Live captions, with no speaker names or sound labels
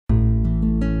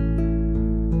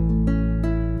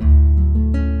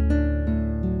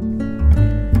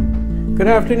Good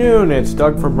afternoon, it's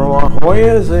Doug from Vermont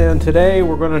Hoyas, and today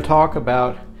we're going to talk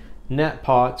about net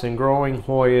pots and growing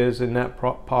Hoyas and net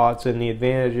pots and the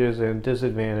advantages and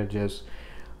disadvantages.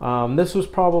 This was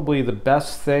probably the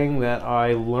best thing that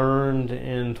I learned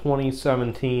in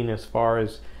 2017 as far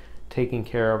as taking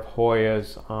care of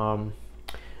Hoyas.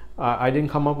 I didn't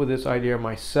come up with this idea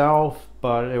myself,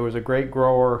 but it was a great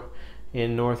grower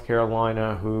in North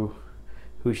Carolina who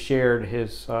shared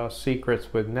his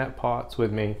secrets with net pots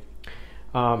with me.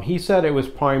 He said it was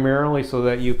primarily so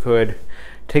that you could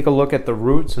take a look at the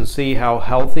roots and see how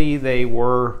healthy they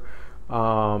were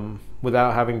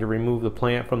without having to remove the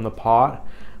plant from the pot.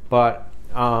 But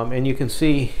and you can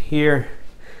see here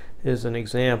is an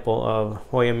example of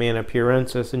Hoya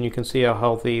manipurensis, and you can see how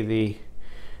healthy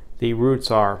the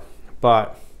roots are.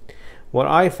 But what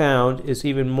I found is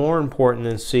even more important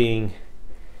than seeing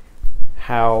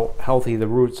how healthy the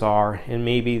roots are, and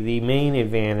maybe the main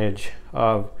advantage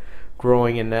of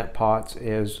growing in net pots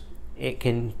is it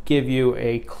can give you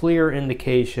a clear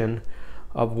indication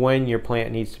of when your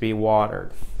plant needs to be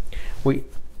watered.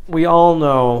 We all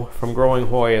know from growing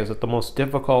Hoyas that the most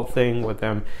difficult thing with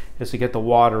them is to get the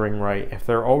watering right. If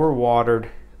they're overwatered,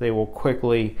 they will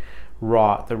quickly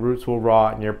rot. The roots will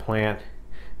rot and your plant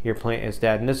is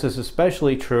dead. And this is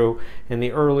especially true in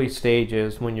the early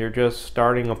stages when you're just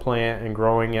starting a plant and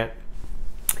growing it.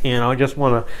 And I just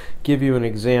want to give you an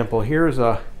example. Here's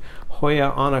a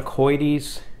Hoya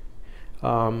onychoides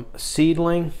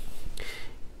seedling,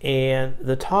 and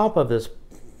the top of this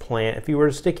plant, if you were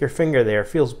to stick your finger there,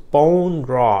 feels bone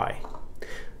dry,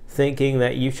 thinking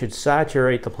that you should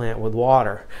saturate the plant with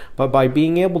water. But by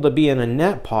being able to be in a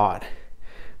net pot,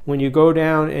 when you go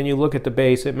down and you look at the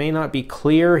base, it may not be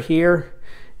clear here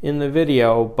in the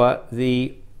video, but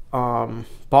the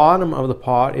bottom of the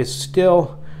pot is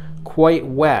still quite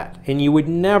wet, and you would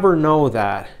never know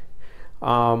that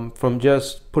from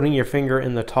just putting your finger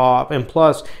in the top. And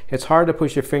plus, it's hard to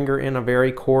push your finger in a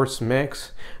very coarse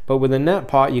mix, but with a net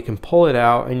pot you can pull it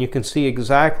out and you can see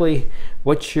exactly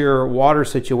what your water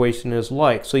situation is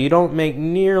like, so you don't make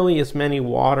nearly as many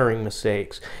watering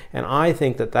mistakes. And I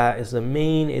think that that is the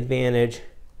main advantage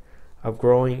of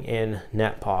growing in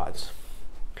net pots.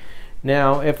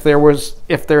 Now, if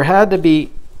there had to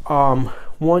be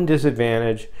one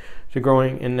disadvantage to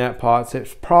growing in net pots,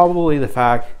 it's probably the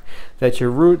fact that your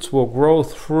roots will grow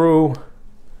through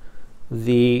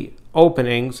the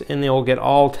openings and they'll get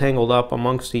all tangled up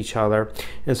amongst each other,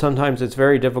 and sometimes it's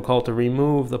very difficult to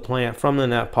remove the plant from the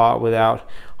net pot without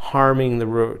harming the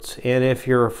roots. And if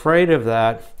you're afraid of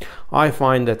that, I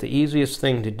find that the easiest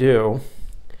thing to do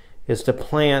is to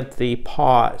plant the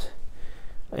pot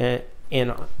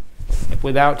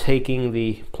without taking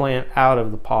the plant out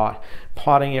of the pot,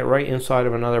 potting it right inside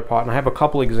of another pot. And I have a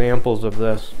couple examples of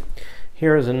this.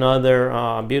 Here is another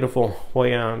beautiful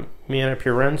Hoya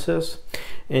manipurensis,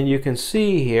 and you can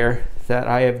see here that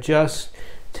I have just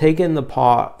taken the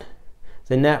pot,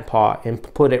 the net pot, and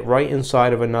put it right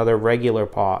inside of another regular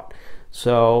pot.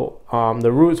 So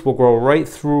the roots will grow right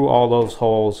through all those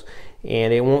holes,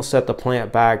 and it won't set the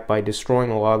plant back by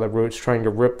destroying a lot of the roots trying to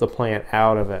rip the plant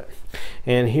out of it.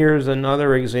 And here's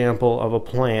another example of a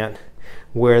plant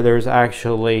where there's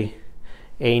actually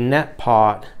a net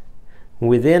pot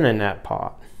within a net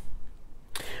pot.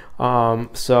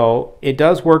 So it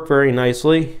does work very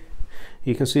nicely.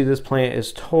 You can see this plant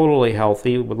is totally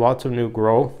healthy with lots of new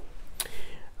growth.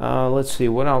 Let's see,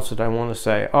 what else did I want to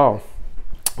say? Oh,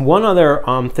 one other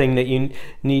thing that you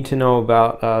need to know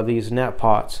about these net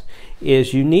pots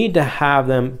is you need to have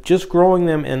them, just growing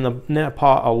them in the net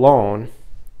pot alone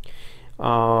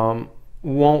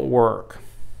won't work,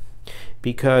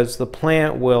 because the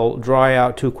plant will dry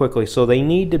out too quickly. So they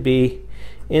need to be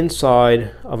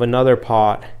inside of another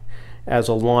pot as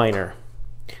a liner.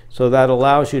 So that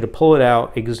allows you to pull it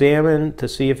out, examine to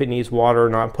see if it needs water or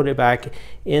not, put it back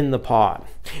in the pot.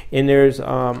 And there's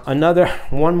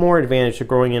one more advantage to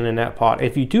growing in a net pot.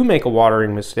 If you do make a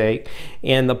watering mistake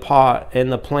and the pot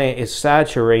and the plant is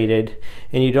saturated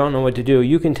and you don't know what to do,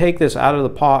 you can take this out of the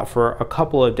pot for a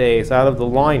couple of days, out of the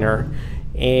liner,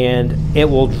 and it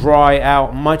will dry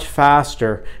out much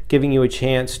faster, giving you a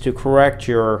chance to correct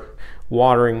your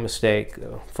watering mistake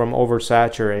from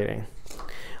oversaturating.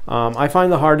 I find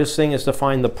the hardest thing is to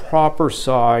find the proper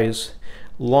size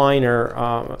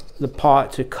liner, the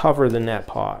pot to cover the net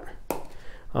pot.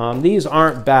 These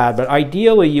aren't bad, but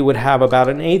ideally you would have about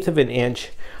 1/8 of an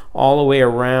inch all the way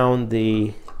around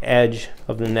the edge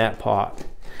of the net pot,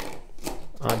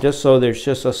 just so there's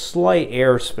just a slight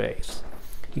air space.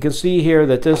 You can see here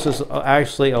that this is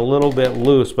actually a little bit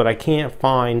loose, but I can't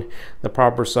find the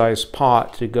proper size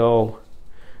pot to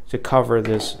cover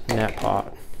this net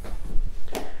pot.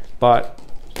 But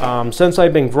since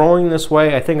I've been growing this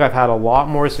way, I think I've had a lot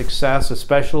more success,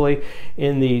 especially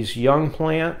in these young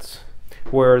plants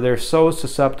where they're so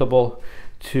susceptible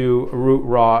to root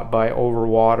rot by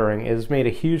overwatering. It has made a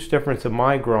huge difference in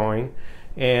my growing,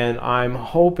 and I'm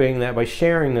hoping that by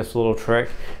sharing this little trick,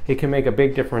 it can make a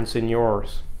big difference in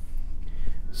yours.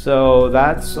 So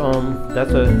that's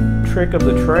a trick of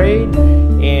the trade,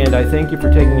 and I thank you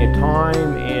for taking your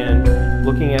time and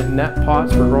looking at net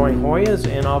pots for growing Hoyas,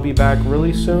 and I'll be back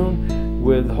really soon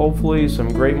with hopefully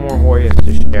some great more Hoyas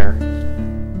to share.